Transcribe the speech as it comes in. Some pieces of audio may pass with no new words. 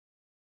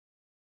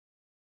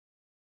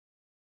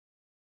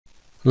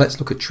Let's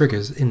look at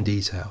triggers in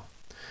detail.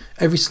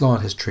 Every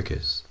slide has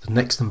triggers. The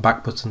next and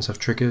back buttons have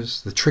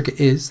triggers. The trigger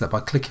is that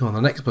by clicking on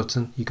the next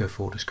button you go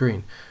forward a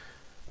screen.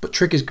 But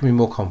triggers can be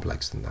more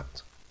complex than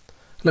that.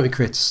 Let me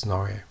create a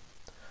scenario.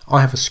 I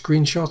have a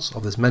screenshot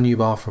of this menu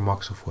bar from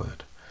Microsoft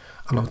Word,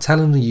 and I'm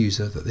telling the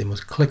user that they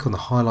must click on the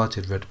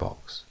highlighted red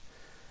box.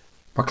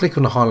 By clicking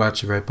on the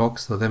highlighted red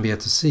box, they'll then be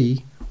able to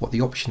see what the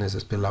option is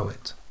that's below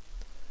it.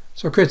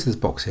 So I created this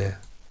box here,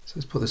 so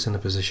let's put this in a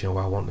position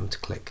where I want them to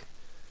click.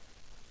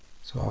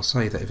 So I'll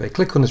say that if they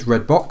click on this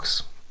red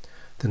box,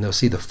 then they'll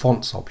see the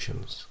fonts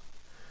options.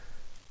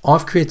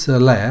 I've created a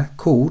layer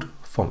called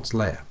Fonts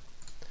Layer,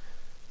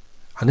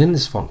 and in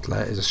this font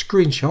layer is a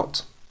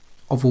screenshot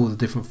of all the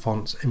different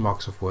fonts in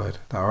Microsoft Word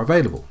that are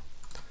available.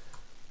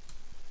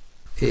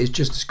 It is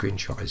just a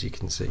screenshot, as you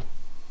can see.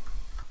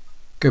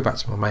 Go back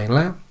to my main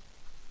layer.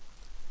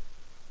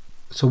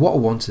 So what I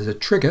want is a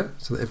trigger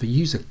so that if a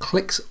user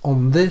clicks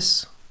on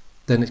this,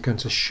 then it's going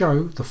to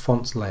show the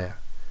fonts layer.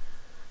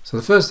 So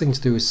the first thing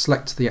to do is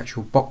select the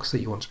actual box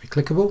that you want to be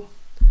clickable,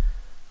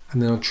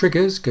 and then on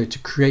triggers go to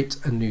create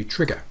a new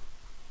trigger.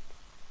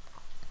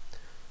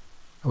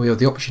 And we have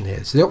the option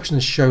here. So the option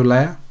is show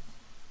layer,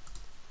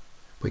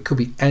 but it could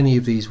be any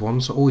of these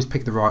ones, so always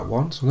pick the right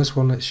one. So on this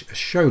one it's a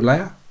show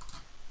layer.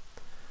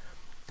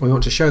 We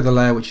want to show the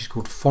layer which is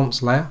called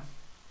fonts layer.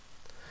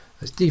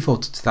 It's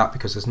defaulted to that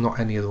because there's not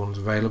any other ones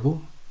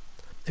available.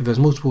 If there's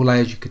multiple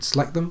layers you could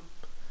select them.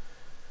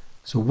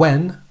 So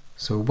when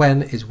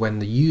is when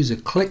the user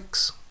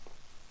clicks,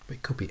 but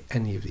it could be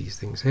any of these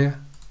things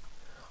here,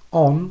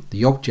 on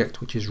the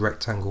object which is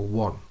rectangle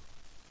 1.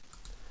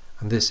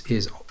 And this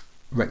is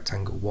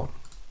rectangle 1.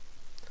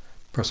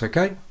 Press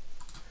OK,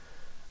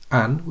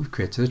 and we've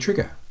created a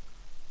trigger.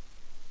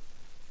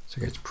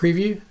 So go to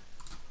preview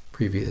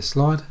this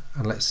slide,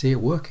 and let's see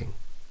it working.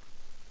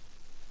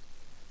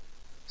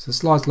 So the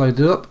slide's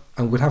loaded up,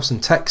 and we'll have some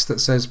text that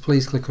says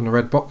please click on the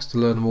red box to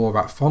learn more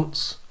about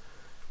fonts.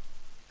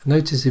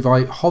 Notice if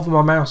I hover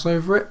my mouse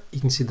over it, you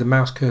can see the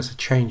mouse cursor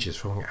changes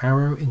from an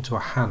arrow into a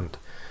hand.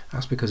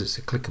 That's because it's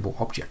a clickable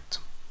object.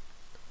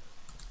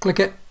 Click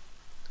it,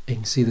 you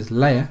can see this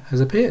layer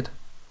has appeared.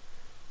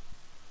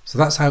 So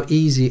that's how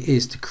easy it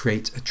is to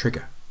create a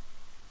trigger.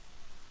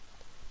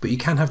 But you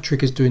can have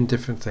triggers doing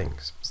different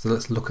things, so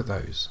let's look at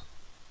those.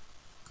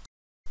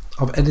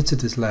 I've edited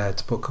this layer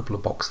to put a couple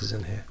of boxes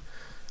in here.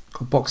 I've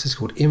got boxes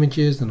called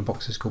images and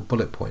boxes called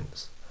bullet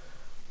points.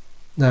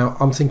 Now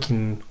I'm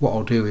thinking what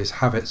I'll do is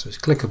have it so it's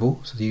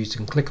clickable, so the user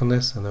can click on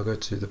this and they'll go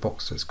to the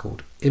box that's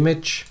called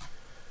image,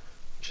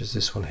 which is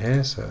this one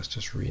here. So let's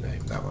just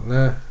rename that one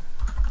there,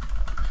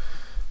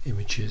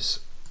 images,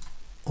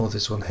 or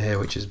this one here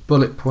which is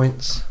bullet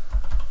points.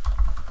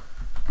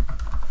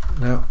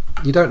 Now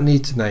you don't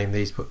need to name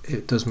these, but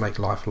it does make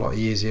life a lot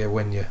easier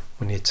when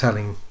you're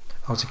telling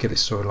how to get it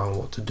storyline,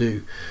 what to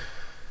do.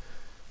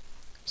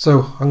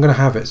 So I'm going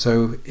to have it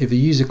so if the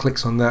user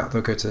clicks on that,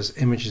 they'll go to this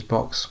images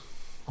box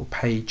or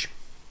page,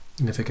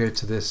 and if they go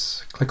to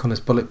this, click on this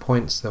bullet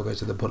points, they'll go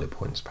to the bullet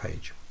points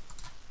page.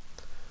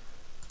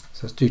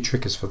 So let's do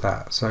triggers for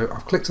that. So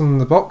I've clicked on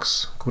the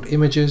box called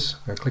images.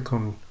 I'm going to click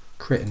on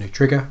create a new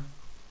trigger,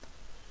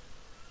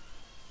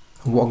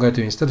 and what I'm going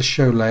to do, instead of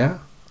show layer,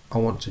 I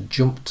want to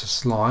jump to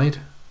slide,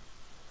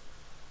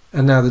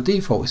 and now the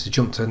default is to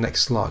jump to the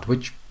next slide,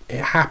 which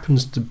it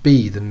happens to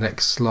be the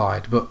next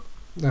slide, but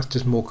that's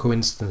just more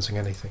coincidence than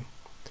anything.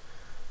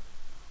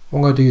 What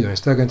I'm going to do though,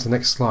 instead of going to the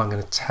next slide, I'm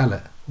going to tell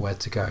it where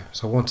to go.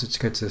 So I want it to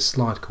go to this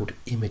slide called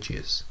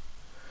images,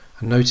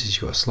 and notice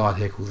you've got a slide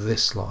here called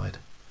this slide.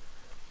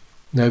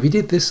 Now if you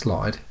did this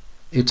slide,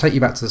 it would take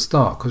you back to the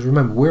start, because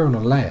remember we're on a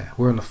layer,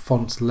 we're on the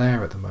fonts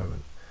layer at the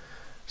moment.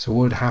 So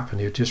what would happen,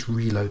 it would just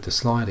reload the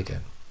slide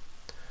again.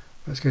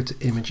 Let's go to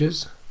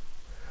images.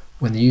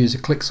 When the user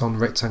clicks on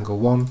rectangle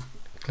 1,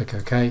 click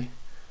OK.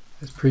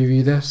 Let's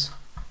preview this.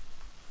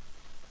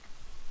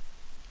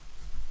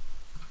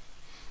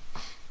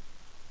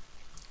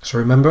 So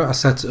remember, I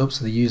set it up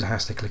so the user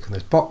has to click on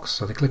this box.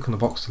 So they click on the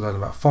box to learn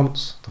about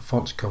fonts. The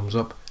fonts comes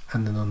up,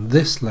 and then on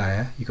this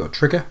layer you've got a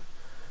trigger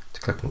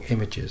to click on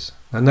images.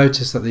 Now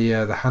notice that the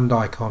hand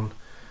icon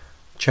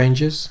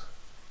changes,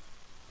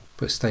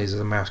 but it stays as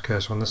a mouse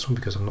cursor on this one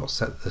because I've not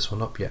set this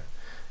one up yet.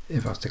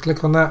 If I was to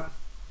click on that,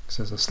 it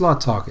says the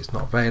slide target is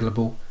not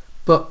available,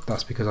 but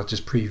that's because I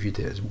just previewed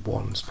it as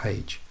one's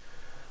page.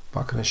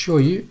 But I can assure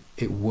you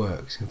it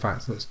works. In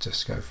fact, let's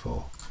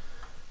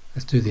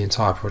do the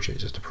entire project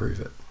just to prove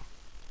it.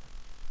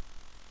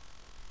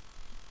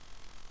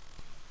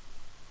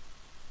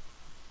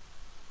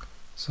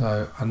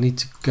 So I need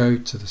to go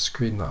to the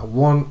screen that I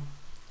want.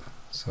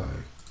 So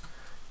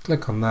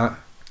click on that,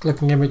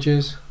 click on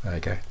images, there you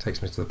go, it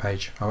takes me to the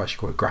page. I've actually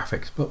called it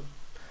graphics, but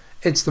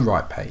it's the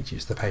right page,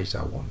 it's the page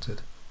that I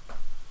wanted.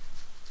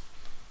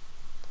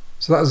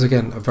 So that is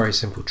again a very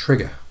simple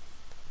trigger.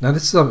 Now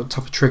this is the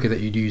type of trigger that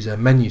you'd use in a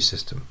menu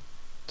system.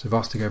 So if I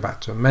was to go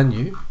back to a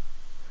menu,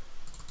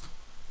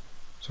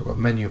 so I've got a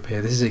menu up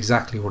here, this is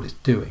exactly what it's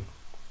doing.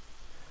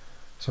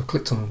 So I've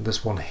clicked on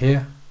this one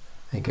here,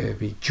 and it will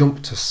be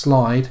jump to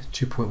slide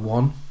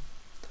 2.1.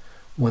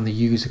 when the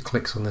user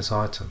clicks on this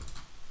item.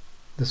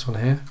 This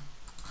one here,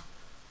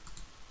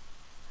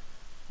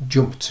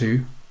 jump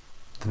to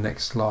the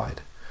next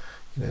slide.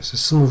 So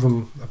some of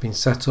them have been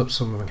set up,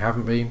 some of them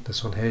haven't been.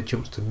 This one here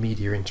jumps to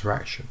media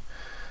interaction.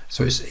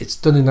 So it's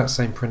done in that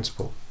same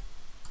principle.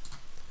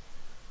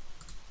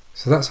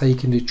 So that's how you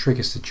can do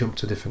triggers to jump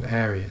to different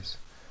areas.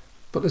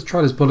 But let's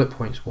try this bullet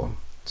points one.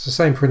 It's the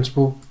same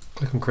principle.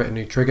 Click on create a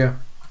new trigger.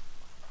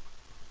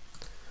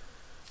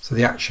 So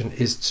the action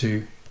is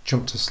to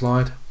jump to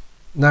slide.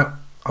 Now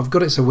I've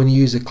got it so when the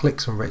user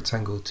clicks on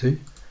rectangle 2,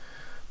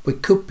 but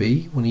it could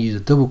be when the user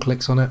double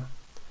clicks on it,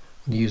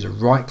 when the user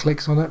right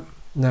clicks on it.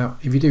 Now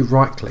if you do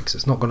right clicks,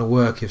 it's not going to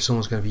work if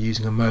someone's going to be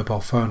using a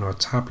mobile phone or a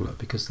tablet,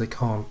 because they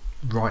can't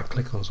right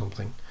click on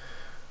something.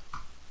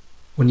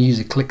 When the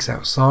user clicks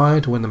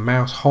outside, when the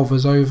mouse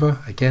hovers over,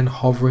 again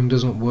hovering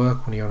doesn't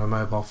work when you're on a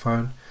mobile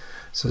phone.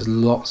 So there's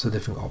lots of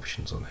different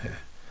options on here.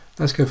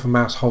 Let's go for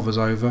mouse hovers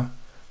over,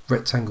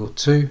 rectangle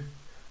 2,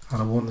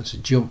 and I want them to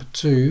jump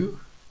to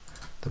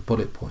the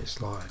bullet point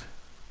slide.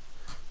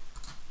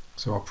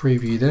 So I'll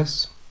preview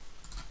this,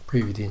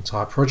 preview the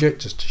entire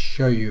project just to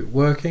show you it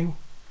working.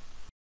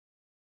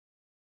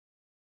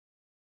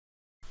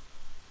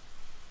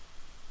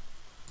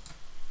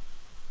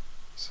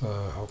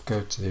 So I'll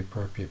go to the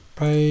appropriate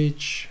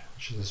page,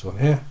 which is this one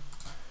here.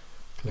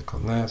 Click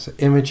on there. So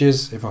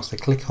images, if I was to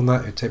click on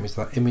that, it would take me to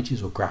that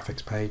images or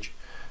graphics page.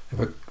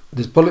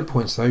 There's bullet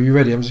points though. Are you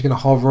ready? I'm just going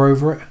to hover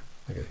over it.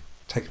 Okay, it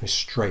takes me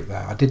straight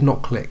there. I did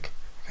not click.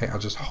 Okay, I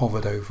just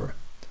hovered over it.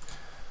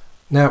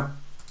 Now,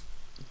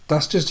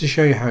 that's just to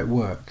show you how it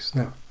works.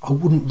 Now, I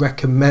wouldn't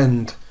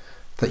recommend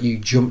that you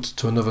jumped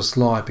to another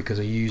slide because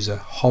a user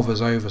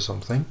hovers over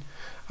something.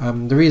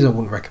 The reason I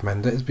wouldn't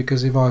recommend it is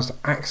because if I was to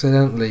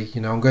accidentally,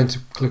 I'm going to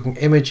click on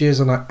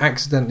images and I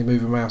accidentally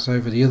move a mouse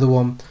over the other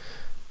one,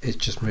 it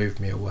just moved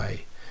me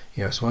away.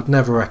 So I'd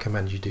never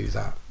recommend you do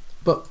that.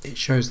 But it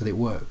shows that it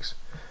works.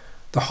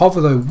 The hover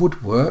though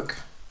would work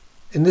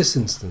in this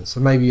instance. So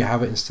maybe you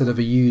have it instead of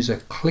a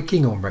user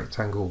clicking on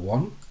rectangle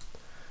 1,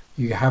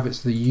 you have it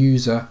so the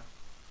user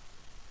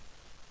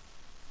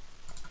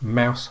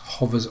mouse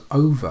hovers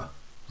over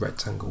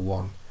rectangle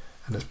 1,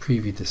 and let's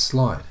preview this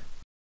slide.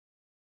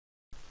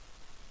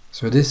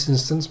 So in this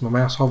instance, my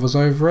mouse hovers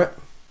over it,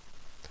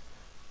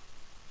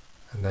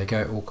 and there you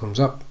go, it all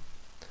comes up.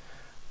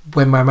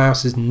 When my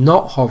mouse is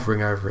not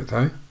hovering over it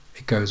though,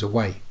 it goes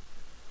away.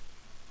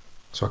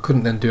 So I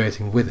couldn't then do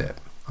anything with it.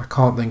 I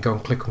can't then go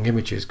and click on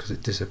images because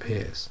it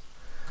disappears.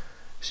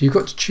 So you've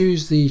got to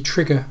choose the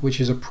trigger which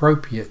is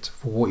appropriate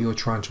for what you're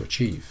trying to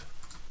achieve.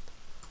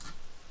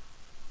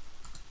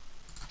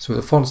 So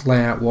the fonts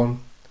layout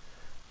one,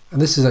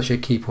 and this is actually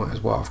a key point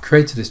as well. I've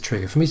created this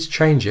trigger. For me to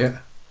change it,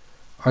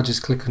 I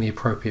just click on the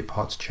appropriate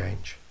part to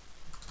change.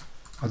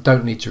 I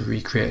don't need to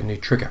recreate a new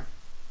trigger.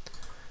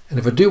 And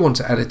if I do want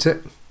to edit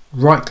it,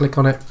 right click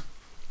on it,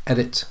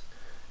 edit.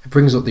 It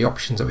brings up the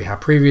options that we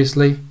had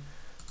previously,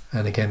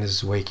 and again this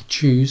is where you can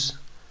choose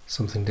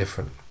something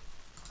different.